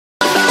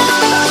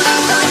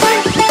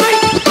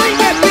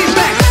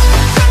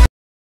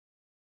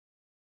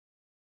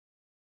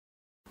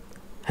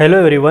Hello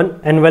everyone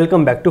and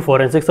welcome back to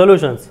FORnSEC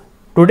Solutions.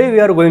 Today we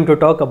are going to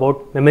talk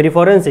about memory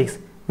forensics,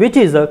 which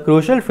is a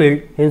crucial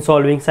field in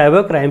solving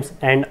cybercrimes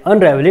and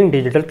unraveling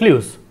digital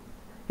clues.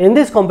 In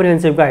this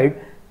comprehensive guide,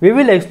 we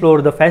will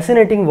explore the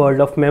fascinating world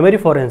of memory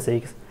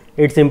forensics,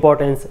 its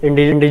importance in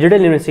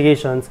digital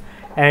investigations,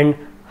 and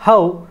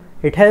how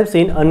it helps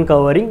in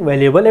uncovering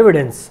valuable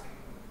evidence.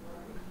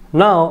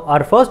 Now,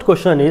 our first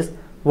question is,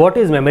 what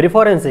is memory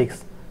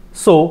forensics?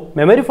 So,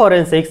 memory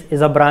forensics is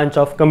a branch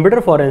of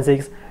computer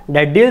forensics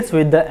that deals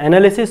with the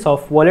analysis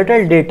of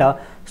volatile data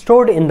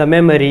stored in the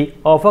memory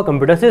of a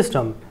computer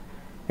system.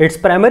 Its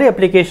primary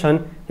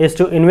application is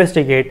to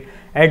investigate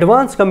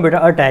advanced computer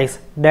attacks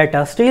that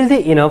are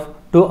stealthy enough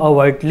to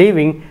avoid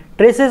leaving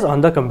traces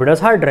on the computer's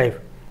hard drive.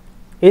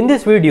 In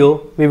this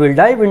video, we will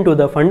dive into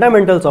the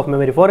fundamentals of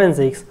memory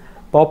forensics,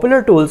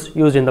 popular tools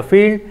used in the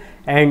field,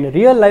 and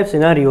real-life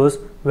scenarios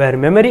where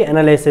memory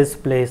analysis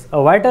plays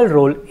a vital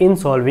role in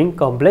solving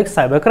complex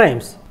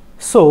cybercrimes.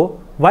 So,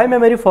 why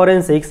memory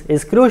forensics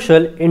is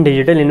crucial in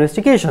digital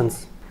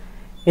investigations?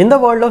 In the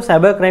world of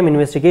cybercrime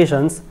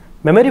investigations,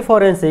 memory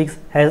forensics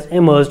has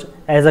emerged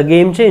as a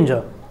game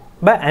changer.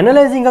 By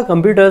analyzing a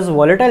computer's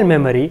volatile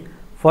memory,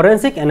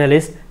 forensic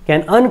analysts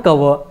can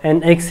uncover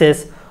an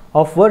excess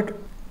of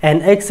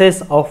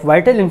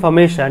vital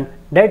information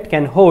that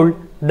can hold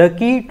the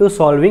key to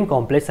solving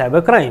complex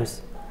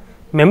cybercrimes.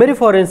 Memory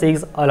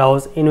forensics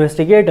allows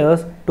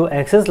investigators to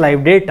access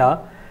live data,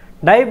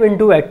 dive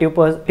into active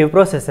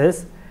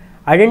processes,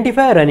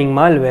 identify running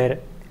malware,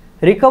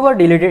 recover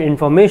deleted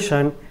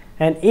information,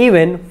 and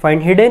even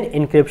find hidden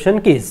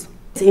encryption keys.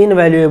 This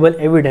invaluable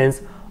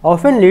evidence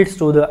often leads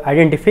to the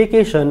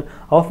identification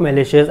of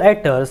malicious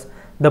actors,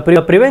 the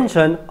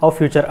prevention of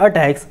future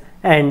attacks,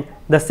 and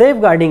the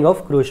safeguarding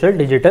of crucial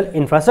digital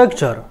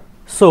infrastructure.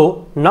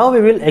 So, now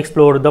we will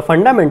explore the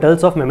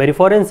fundamentals of memory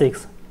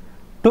forensics.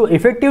 To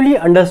effectively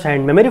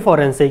understand memory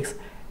forensics,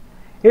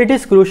 it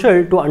is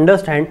crucial to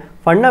understand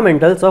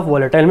fundamentals of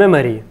volatile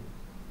memory.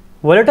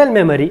 Volatile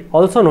memory,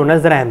 also known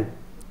as RAM,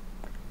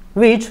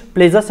 which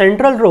plays a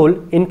central role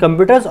in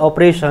computer's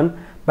operation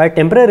by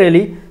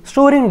temporarily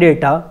storing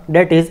data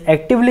that is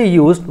actively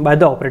used by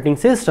the operating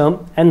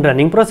system and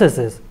running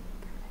processes.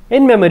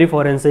 In memory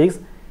forensics,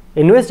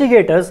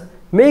 investigators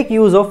make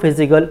use of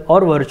physical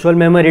or virtual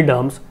memory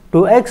dumps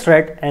to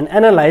extract and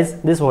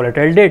analyze this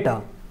volatile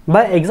data.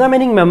 By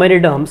examining memory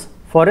dumps,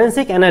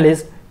 forensic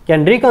analysts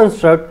can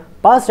reconstruct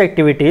past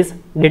activities,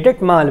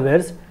 detect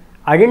malwares,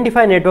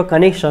 identify network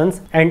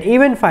connections, and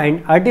even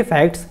find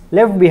artifacts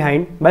left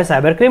behind by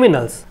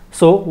cybercriminals.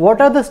 So,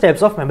 what are the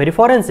steps of memory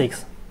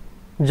forensics?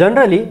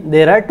 Generally,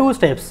 there are two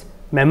steps: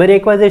 memory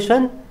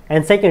acquisition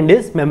and second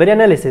is memory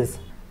analysis.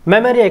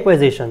 Memory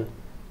acquisition.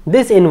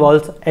 This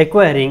involves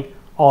acquiring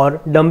or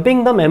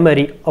dumping the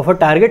memory of a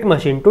target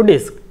machine to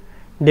disk,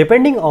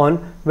 depending on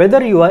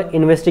whether you are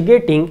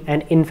investigating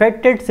an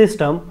infected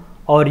system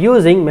or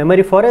using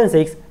memory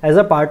forensics as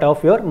a part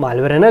of your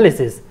malware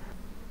analysis.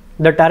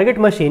 The target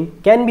machine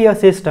can be a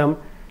system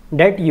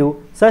that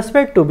you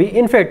suspect to be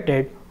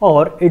infected,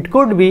 or it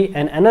could be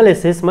an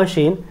analysis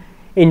machine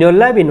in your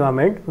lab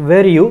environment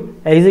where you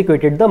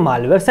executed the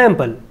malware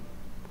sample.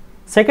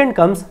 Second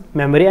comes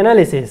memory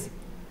analysis.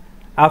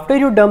 After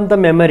you dump the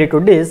memory to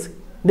disk,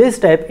 this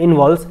step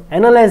involves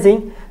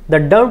analyzing the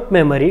dumped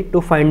memory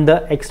to find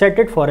the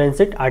extracted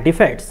forensic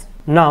artifacts.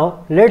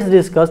 Now, let's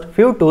discuss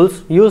few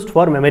tools used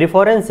for memory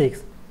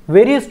forensics.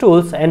 Various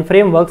tools and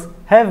frameworks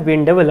have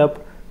been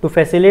developed to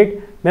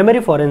facilitate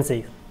memory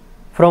forensics.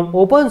 From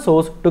open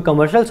source to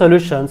commercial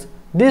solutions,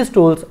 these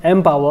tools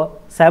empower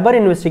cyber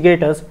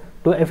investigators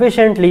to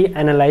efficiently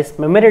analyze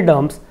memory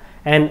dumps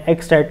and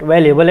extract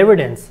valuable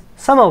evidence.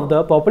 Some of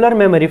the popular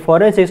memory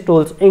forensics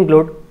tools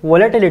include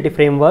Volatility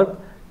Framework,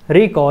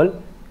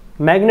 Recall,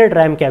 Magnet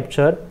RAM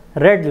Capture,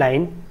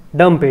 Redline,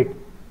 Dumpit,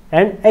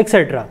 and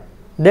etc.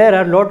 There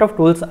are a lot of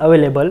tools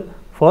available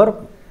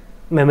for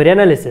memory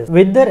analysis.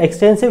 With their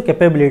extensive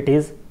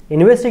capabilities,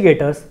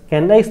 investigators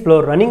can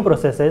explore running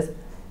processes,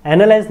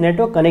 analyze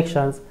network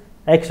connections,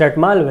 extract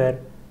malware,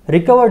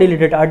 recover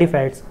deleted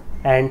artifacts,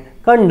 and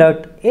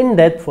conduct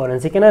in-depth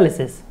forensic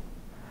analysis.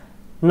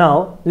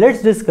 Now,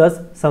 let's discuss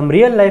some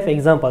real-life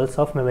examples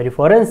of memory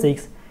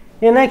forensics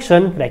in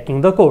action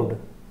cracking the code.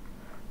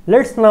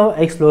 Let's now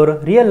explore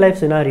real-life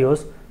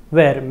scenarios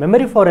where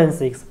memory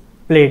forensics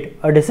played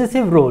a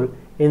decisive role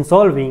in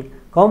solving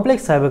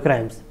complex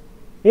cybercrimes.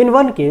 In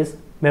one case,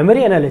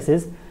 memory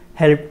analysis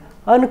helped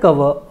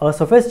uncover a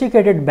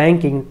sophisticated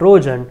banking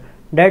Trojan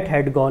that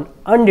had gone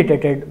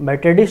undetected by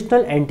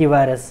traditional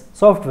antivirus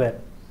software.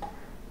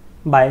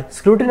 By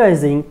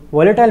scrutinizing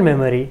volatile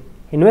memory,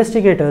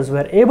 investigators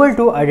were able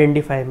to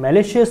identify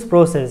malicious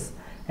process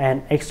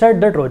and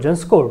extract the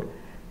Trojan's code,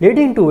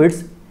 leading to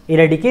its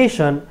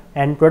eradication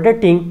and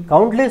protecting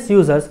countless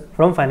users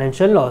from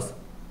financial loss.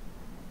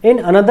 In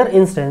another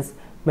instance,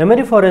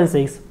 memory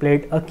forensics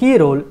played a key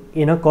role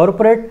in a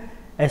corporate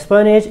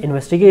espionage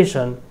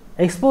investigation,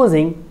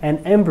 exposing an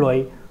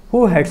employee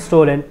who had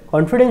stolen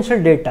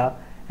confidential data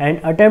and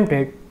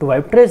attempted to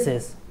wipe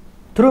traces.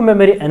 Through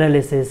memory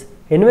analysis,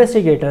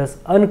 investigators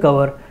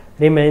uncover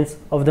remains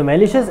of the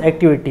malicious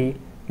activity,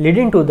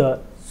 leading to the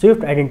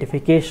swift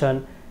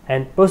identification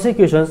and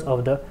prosecutions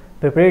of the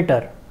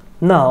perpetrator.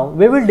 Now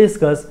we will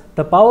discuss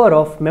the power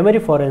of memory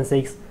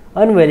forensics,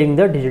 unveiling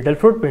the digital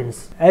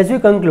footprints. As we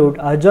conclude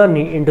our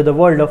journey into the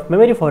world of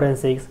memory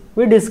forensics,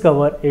 we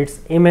discover its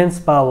immense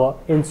power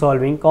in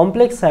solving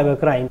complex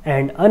cybercrime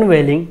and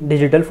unveiling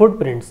digital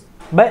footprints.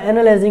 By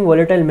analyzing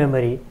volatile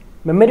memory,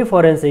 memory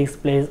forensics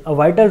plays a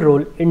vital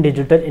role in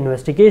digital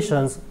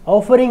investigations,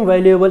 offering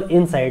valuable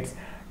insights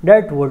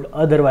that would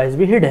otherwise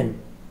be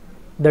hidden.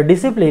 The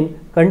discipline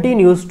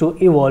continues to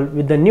evolve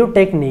with the new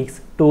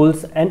techniques,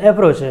 tools, and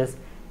approaches,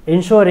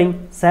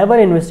 ensuring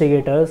cyber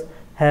investigators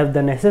have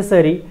the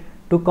necessary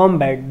to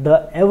combat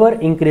the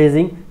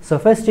ever-increasing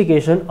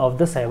sophistication of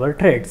the cyber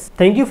threats.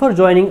 Thank you for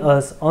joining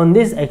us on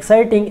this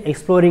exciting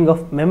exploring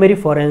of memory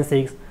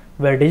forensics,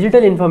 where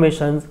digital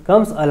information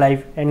comes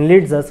alive and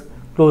leads us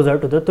closer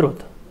to the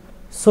truth.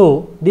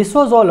 So, this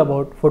was all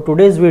about for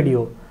today's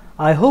video.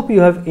 I hope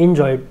you have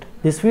enjoyed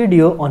this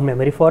video on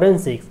memory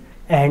forensics,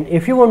 and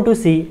if you want to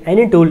see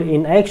any tool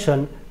in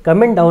action,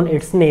 comment down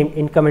its name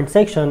in comment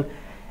section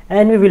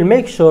and we will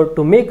make sure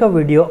to make a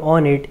video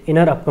on it in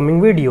our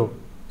upcoming video.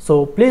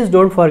 So please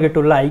don't forget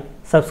to like,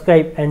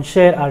 subscribe and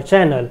share our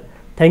channel.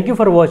 Thank you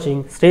for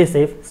watching. Stay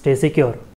safe, stay secure.